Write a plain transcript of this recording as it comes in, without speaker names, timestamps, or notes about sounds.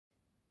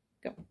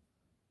Go.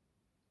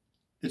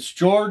 It's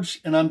George,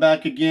 and I'm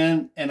back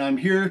again, and I'm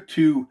here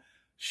to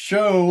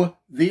show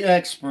the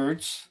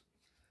experts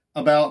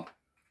about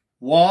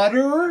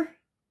water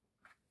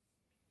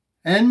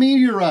and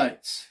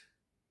meteorites.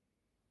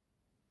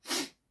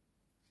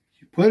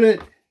 You put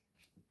it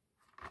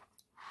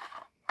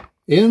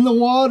in the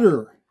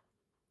water.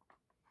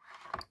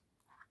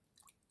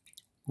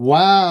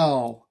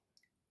 Wow,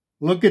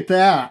 look at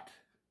that.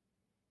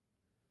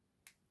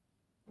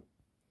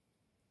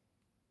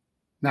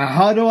 Now,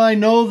 how do I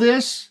know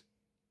this?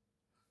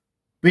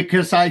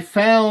 Because I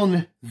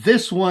found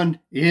this one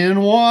in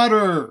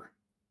water.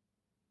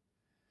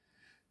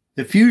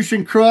 The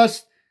fusion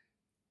crust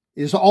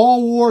is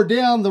all wore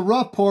down. The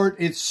rough part,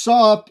 it's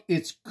soft,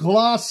 it's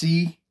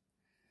glossy.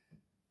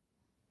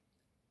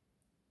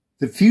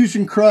 The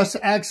fusion crust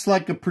acts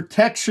like a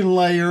protection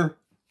layer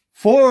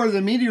for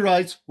the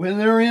meteorites when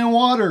they're in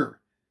water.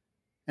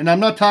 And I'm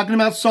not talking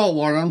about salt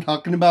water, I'm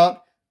talking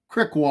about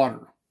creek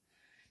water.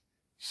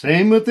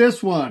 Same with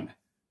this one.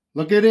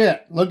 Look at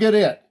it. Look at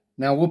it.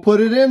 Now we'll put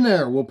it in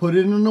there. We'll put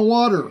it in the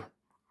water.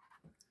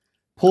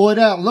 Pull it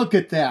out. Look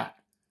at that.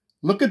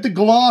 Look at the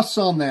gloss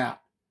on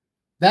that.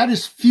 That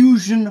is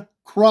fusion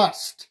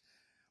crust.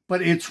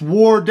 But it's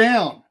wore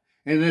down.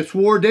 And it's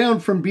wore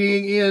down from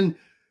being in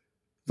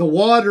the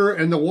water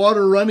and the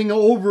water running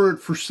over it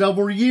for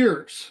several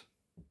years.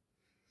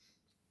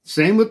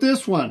 Same with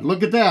this one.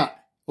 Look at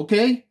that.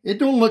 Okay? It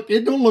don't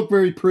look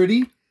very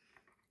pretty.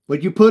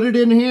 But you put it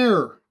in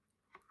here.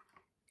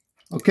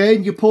 Okay,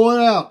 and you pull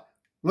it out.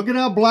 Look at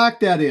how black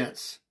that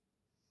is.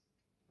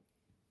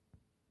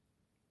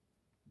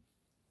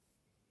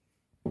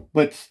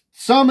 But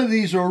some of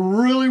these are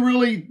really,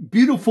 really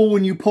beautiful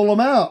when you pull them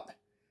out.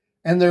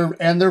 And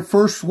they're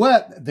first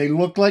wet. They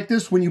look like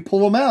this when you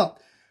pull them out.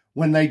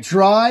 When they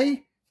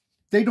dry,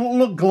 they don't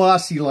look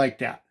glossy like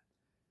that.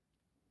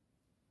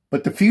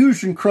 But the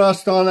fusion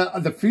crust on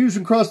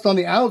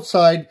the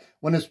outside,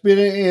 when it's been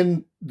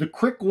in the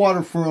creek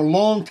water for a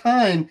long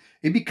time,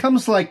 it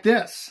becomes like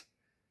this.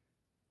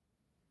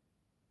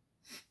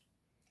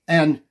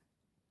 And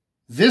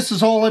this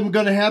is all I'm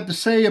going to have to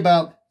say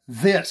about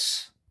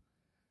this.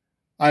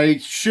 I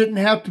shouldn't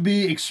have to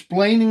be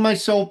explaining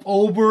myself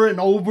over and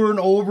over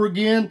and over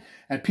again.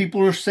 And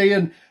people are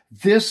saying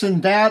this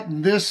and that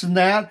and this and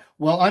that.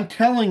 Well, I'm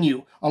telling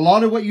you, a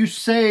lot of what you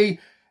say,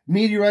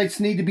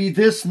 meteorites need to be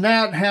this and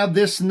that, have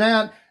this and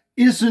that,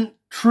 isn't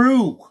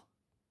true.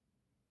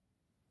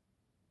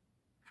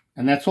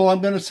 And that's all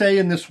I'm going to say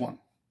in this one.